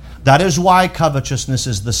that. That is why covetousness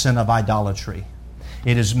is the sin of idolatry.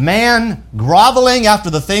 It is man groveling after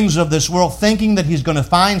the things of this world, thinking that he's going to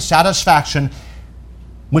find satisfaction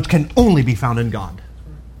which can only be found in God.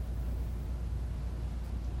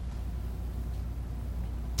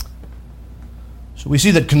 So we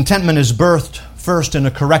see that contentment is birthed first in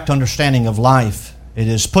a correct understanding of life. It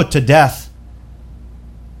is put to death.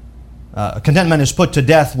 Contentment is put to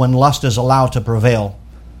death when lust is allowed to prevail.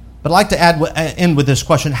 But I'd like to end with this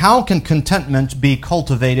question. How can contentment be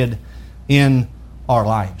cultivated in our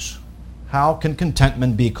lives? How can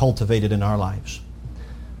contentment be cultivated in our lives?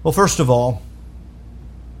 Well, first of all,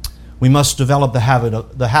 we must develop the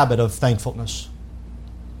habit of thankfulness.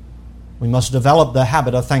 We must develop the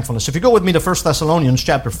habit of thankfulness. If you go with me to 1 Thessalonians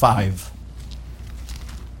chapter 5.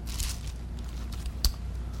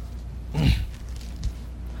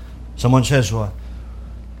 Someone says, well,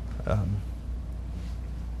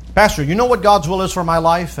 Pastor, you know what God's will is for my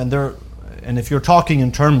life? And if you're talking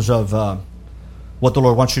in terms of what the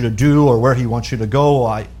Lord wants you to do or where He wants you to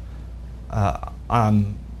go,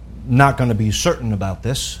 I'm not going to be certain about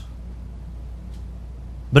this.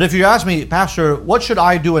 But if you ask me, Pastor, what should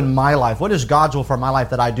I do in my life? What is God's will for my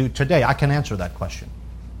life that I do today? I can answer that question.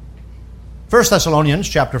 1 Thessalonians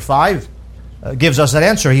chapter 5 gives us that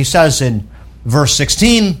answer. He says in verse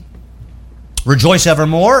 16, rejoice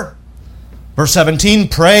evermore. Verse 17,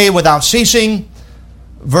 pray without ceasing.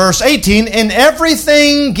 Verse 18, in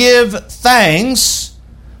everything give thanks,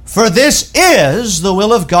 for this is the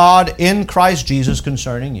will of God in Christ Jesus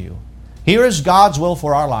concerning you. Here is God's will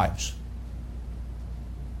for our lives.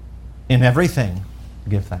 In everything,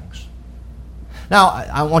 give thanks. Now,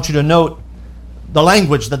 I want you to note the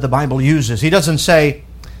language that the Bible uses. He doesn't say,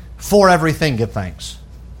 for everything, give thanks.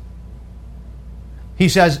 He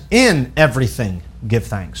says, in everything, give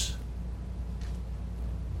thanks.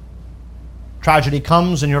 Tragedy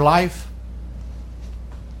comes in your life.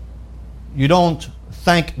 You don't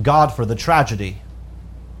thank God for the tragedy.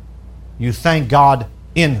 You thank God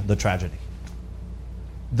in the tragedy.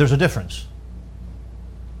 There's a difference.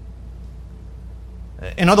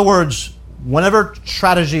 In other words, whenever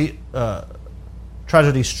tragedy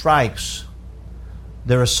strikes,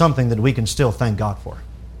 there is something that we can still thank God for.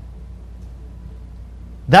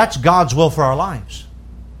 That's God's will for our lives.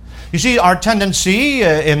 You see, our tendency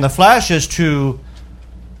in the flesh is to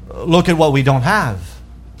look at what we don't have.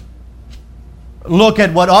 Look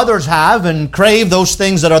at what others have and crave those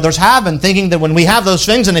things that others have, and thinking that when we have those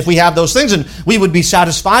things, and if we have those things, and we would be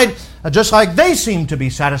satisfied just like they seem to be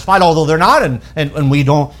satisfied, although they're not, and we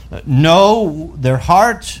don't know their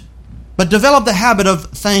heart. But develop the habit of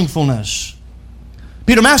thankfulness.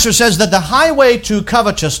 Peter Master says that the highway to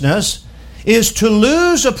covetousness is to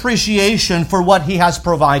lose appreciation for what He has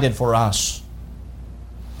provided for us.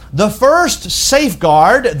 The first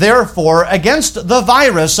safeguard, therefore, against the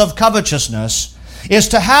virus of covetousness is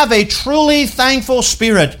to have a truly thankful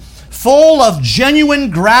spirit, full of genuine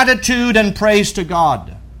gratitude and praise to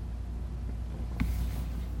God.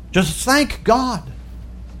 Just thank God.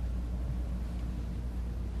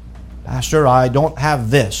 Pastor, I don't have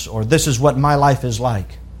this, or this is what my life is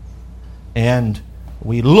like. And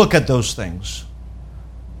we look at those things.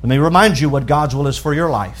 Let me remind you what God's will is for your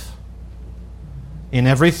life. In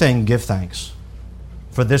everything, give thanks,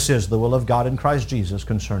 for this is the will of God in Christ Jesus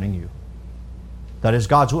concerning you. That is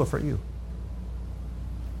God's will for you.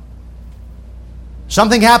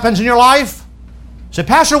 Something happens in your life. Say,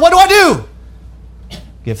 Pastor, what do I do?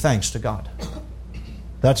 Give thanks to God.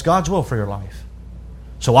 That's God's will for your life.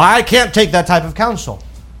 So I can't take that type of counsel.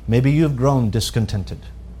 Maybe you've grown discontented.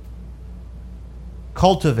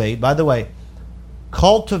 Cultivate, by the way,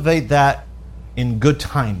 cultivate that in good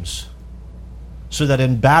times so that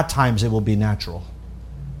in bad times it will be natural.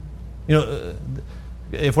 You know,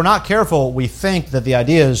 if we're not careful, we think that the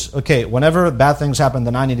idea is, okay, whenever bad things happen,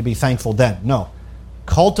 then I need to be thankful then. No.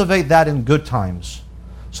 Cultivate that in good times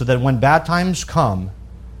so that when bad times come,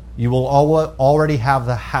 you will already have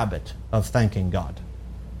the habit of thanking God.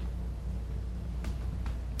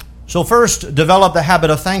 So first, develop the habit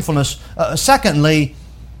of thankfulness. Secondly,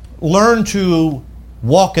 learn to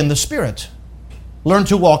walk in the Spirit. Learn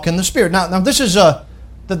to walk in the Spirit. Now this is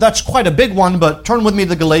that's quite a big one, but turn with me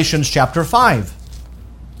to Galatians chapter 5.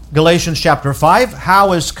 Galatians chapter 5,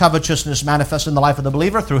 how is covetousness manifest in the life of the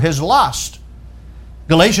believer? Through his lust.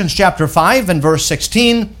 Galatians chapter 5 and verse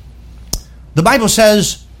 16, the Bible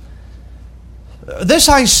says, "This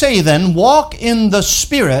I say then, walk in the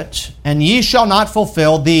Spirit, and ye shall not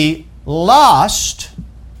fulfill the lust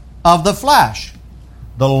of the flesh."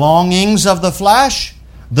 The longings of the flesh,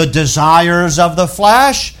 the desires of the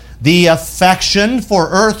flesh, the affection for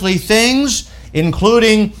earthly things,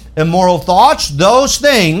 including immoral thoughts, those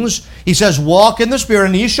things, he says, walk in the Spirit,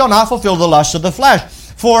 and ye shall not fulfill the lust of the flesh.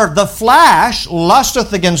 For the flesh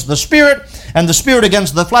lusteth against the Spirit, and the Spirit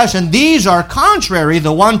against the flesh, and these are contrary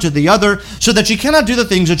the one to the other, so that ye cannot do the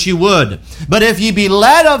things that ye would. But if ye be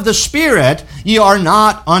led of the Spirit, ye are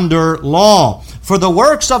not under law. For the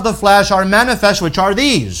works of the flesh are manifest, which are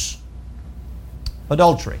these: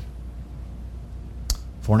 adultery,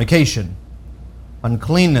 fornication,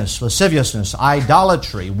 uncleanness, lasciviousness,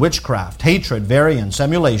 idolatry, witchcraft, hatred, variance,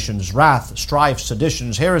 emulations, wrath, strife,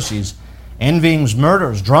 seditions, heresies, envyings,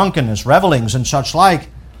 murders, drunkenness, revellings, and such like,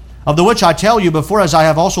 of the which I tell you before, as I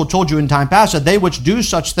have also told you in time past, that they which do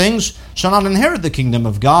such things shall not inherit the kingdom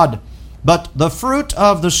of God. But the fruit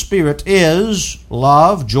of the Spirit is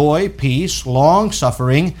love, joy, peace,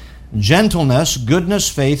 long-suffering, gentleness, goodness,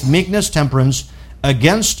 faith, meekness, temperance.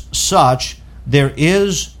 Against such there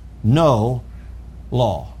is no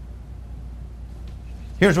law.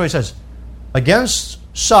 Here's what he says. Against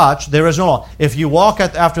such there is no law. If you walk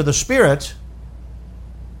after the Spirit,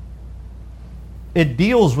 it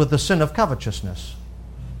deals with the sin of covetousness.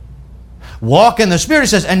 Walk in the Spirit, he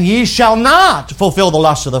says, and ye shall not fulfill the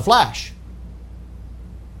lust of the flesh.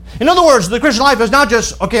 In other words, the Christian life is not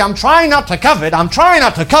just, okay, I'm trying not to covet, I'm trying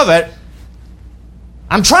not to covet,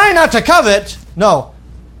 I'm trying not to covet. No,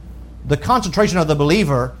 the concentration of the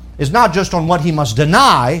believer is not just on what he must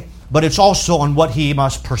deny, but it's also on what he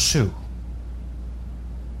must pursue.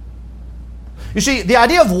 You see, the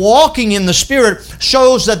idea of walking in the Spirit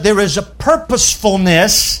shows that there is a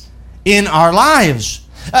purposefulness in our lives.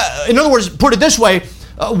 In other words, put it this way,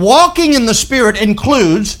 walking in the Spirit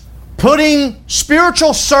includes putting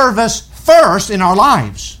spiritual service first in our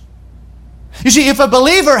lives. You see, if a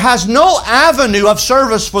believer has no avenue of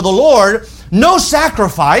service for the Lord, no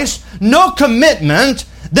sacrifice, no commitment,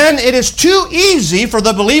 then it is too easy for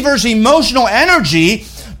the believer's emotional energy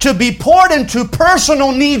to be poured into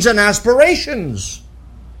personal needs and aspirations.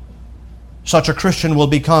 Such a Christian will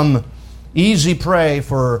become easy prey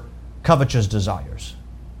for covetous desires.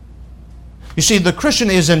 You see, the Christian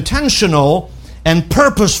is intentional and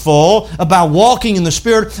purposeful about walking in the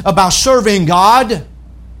Spirit, about serving God.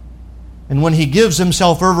 And when he gives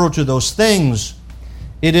himself over to those things,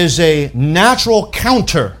 it is a natural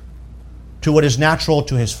counter to what is natural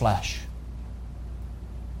to his flesh.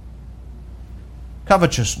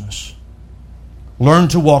 Covetousness. Learn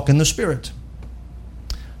to walk in the Spirit.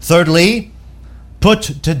 Thirdly, put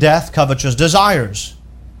to death covetous desires.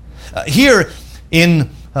 Here in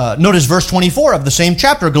notice verse 24 of the same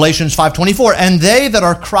chapter, Galatians 5:24. And they that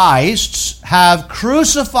are Christ's have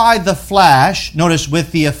crucified the flesh, notice,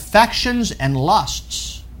 with the affections and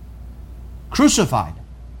lusts. Crucified.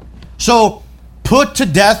 So, put to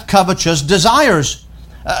death covetous desires.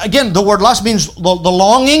 Again, the word lust means the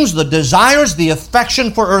longings, the desires, the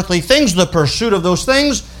affection for earthly things, the pursuit of those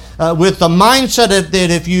things, with the mindset that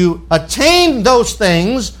if you attain those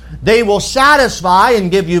things, they will satisfy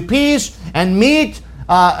and give you peace and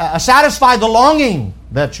satisfy the longing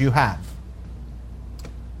that you have.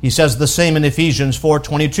 He says the same in Ephesians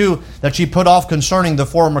 4:22, that ye put off concerning the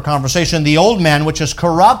former conversation the old man which is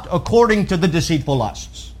corrupt according to the deceitful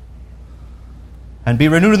lusts. And be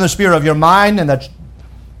renewed in the spirit of your mind, and that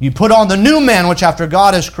you put on the new man which after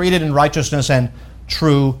God is created in righteousness and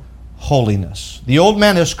true holiness. The old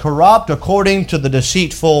man is corrupt according to the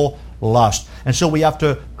deceitful lust. And so we have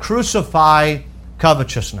to crucify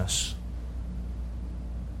covetousness.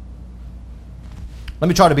 Let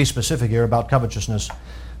me try to be specific here about covetousness.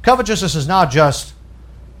 Covetousness is not just,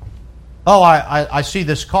 oh, I see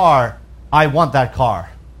this car, I want that car.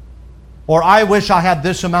 Or I wish I had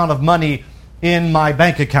this amount of money in my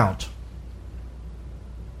bank account.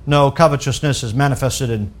 No, covetousness is manifested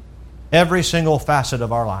in every single facet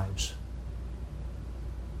of our lives.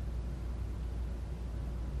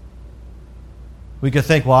 We could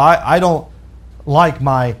think, well, I don't like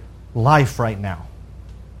my life right now.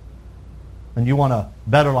 And you want a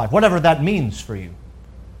better life, whatever that means for you.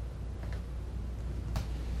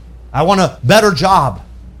 I want a better job.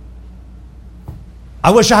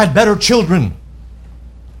 I wish I had better children.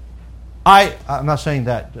 I'm not saying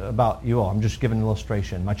that about you all. I'm just giving an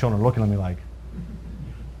illustration. My children are looking at me like.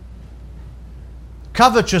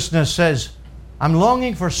 Covetousness says, I'm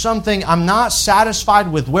longing for something. I'm not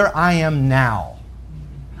satisfied with where I am now.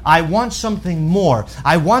 I want something more.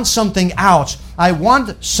 I want something else. I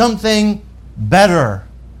want something better.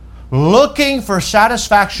 Looking for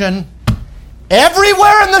satisfaction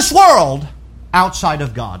everywhere in this world outside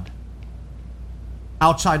of God.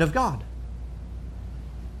 Outside of God.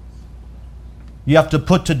 You have to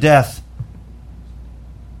put to death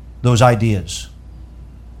those ideas.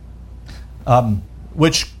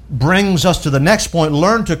 Which brings us to the next point.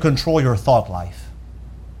 Learn to control your thought life.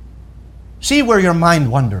 See where your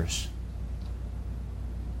mind wanders.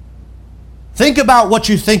 Think about what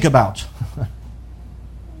you think about.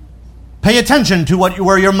 Pay attention to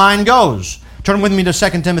where your mind goes. Turn with me to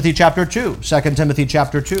 2 Timothy chapter 2. 2 Timothy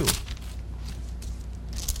chapter 2.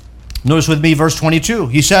 Notice with me verse 22.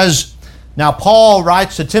 He says, now Paul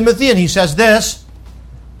writes to Timothy and he says this,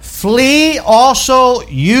 flee also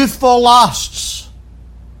youthful lusts.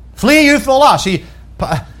 Flee youthful lusts.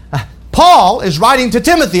 Paul is writing to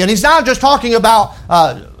Timothy, and he's not just talking about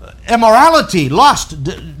immorality, lust,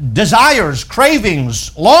 desires,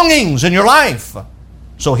 cravings, longings in your life.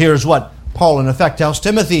 So here's what Paul in effect tells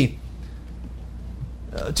Timothy.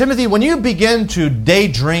 Timothy, when you begin to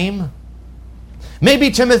daydream,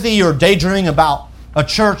 maybe Timothy, you're daydreaming about a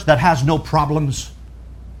church that has no problems.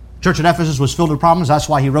 Church at Ephesus was filled with problems. That's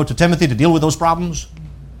why he wrote to Timothy to deal with those problems.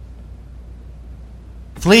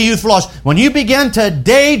 Flee youthful lusts. When you begin to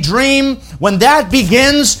daydream, when that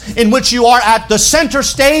begins, in which you are at the center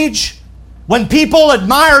stage, when people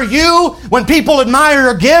admire you, when people admire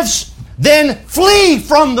your gifts, then flee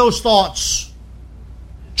from those thoughts.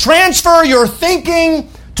 Transfer your thinking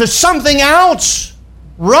to something else.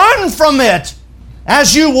 Run from it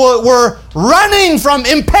as you were running from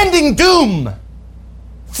impending doom.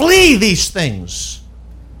 Flee these things.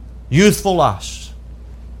 Youthful lusts.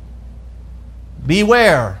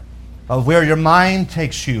 Beware of where your mind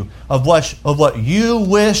takes you, of what you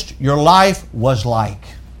wished your life was like.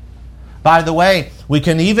 By the way, we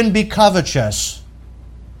can even be covetous.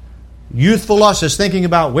 Youthful lust is thinking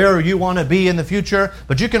about where you want to be in the future,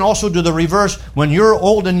 but you can also do the reverse. When you're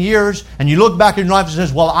old in years and you look back in your life and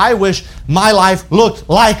says, well, I wish my life looked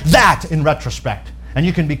like that in retrospect. And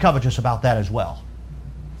you can be covetous about that as well.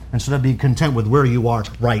 Instead of being content with where you are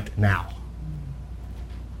right now.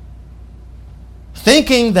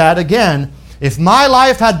 Thinking that, again, if my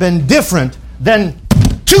life had been different, then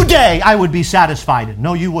today I would be satisfied.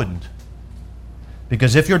 No, you wouldn't.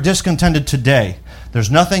 Because if you're discontented today,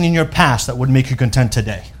 there's nothing in your past that would make you content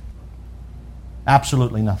today.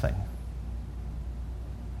 Absolutely nothing.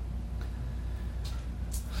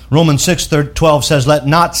 Romans 6:12 says, let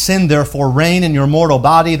not sin therefore reign in your mortal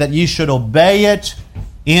body, that ye should obey it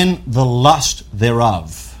in the lust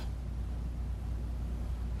thereof.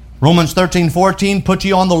 Romans 13:14, put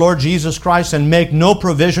ye on the Lord Jesus Christ, and make no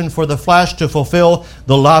provision for the flesh to fulfill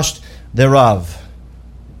the lust thereof.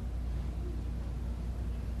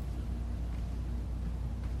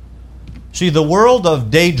 See, the world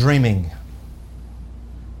of daydreaming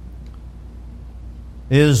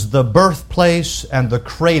is the birthplace and the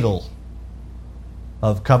cradle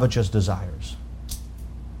of covetous desires.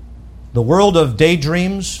 The world of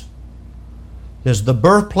daydreams is the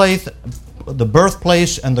birthplace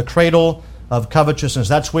and the cradle of covetousness.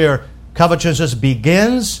 That's where covetousness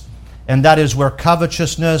begins, and that is where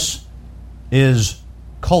covetousness is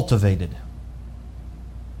cultivated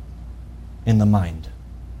in the mind.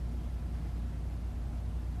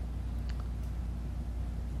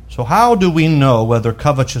 So how do we know whether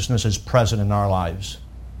covetousness is present in our lives?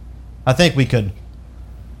 I think we could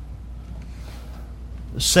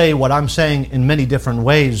say what I'm saying in many different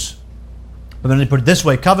ways. But let me put it this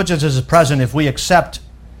way. Covetousness is present if we accept.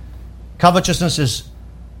 Covetousness is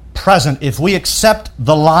present if we accept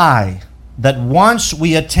the lie that once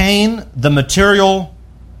we attain the material,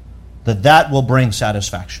 that will bring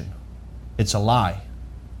satisfaction. It's a lie.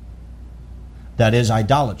 That is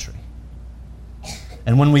idolatry.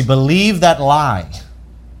 And when we believe that lie,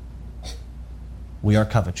 we are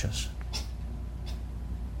covetous.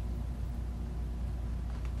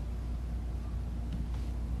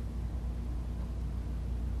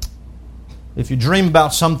 If you dream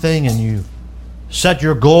about something and you set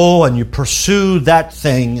your goal and you pursue that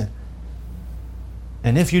thing,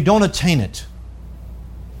 and if you don't attain it,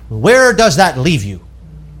 where does that leave you?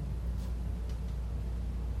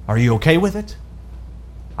 Are you okay with it?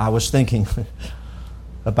 I was thinking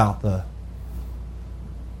about the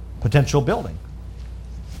potential building.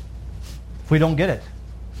 If we don't get it,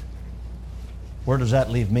 where does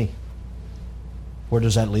that leave me? Where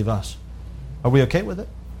does that leave us? Are we okay with it?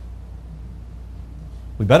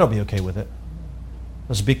 We better be okay with it.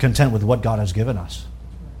 Let's be content with what God has given us.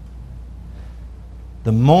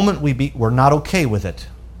 The moment we're not okay with it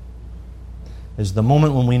is the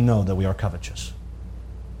moment when we know that we are covetous.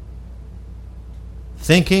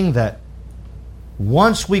 Thinking that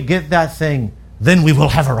once we get that thing, then we will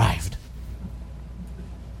have arrived.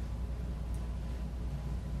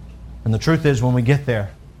 And the truth is, when we get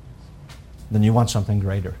there, then you want something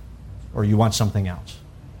greater, or you want something else.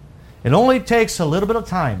 It only takes a little bit of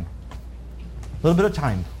time. A little bit of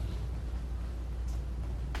time.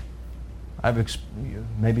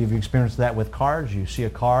 Maybe you've experienced that with cars. You see a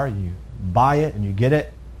car, you buy it, and you get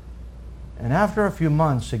it. And after a few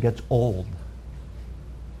months, it gets old.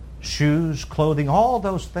 Shoes, clothing, all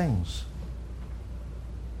those things.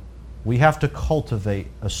 We have to cultivate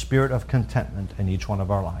a spirit of contentment in each one of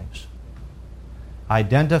our lives.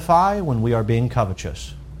 Identify when we are being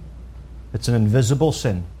covetous. It's an invisible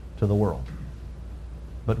sin to the world.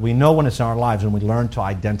 But we know when it's in our lives, and we learn to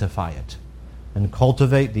identify it and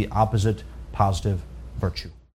cultivate the opposite positive virtue.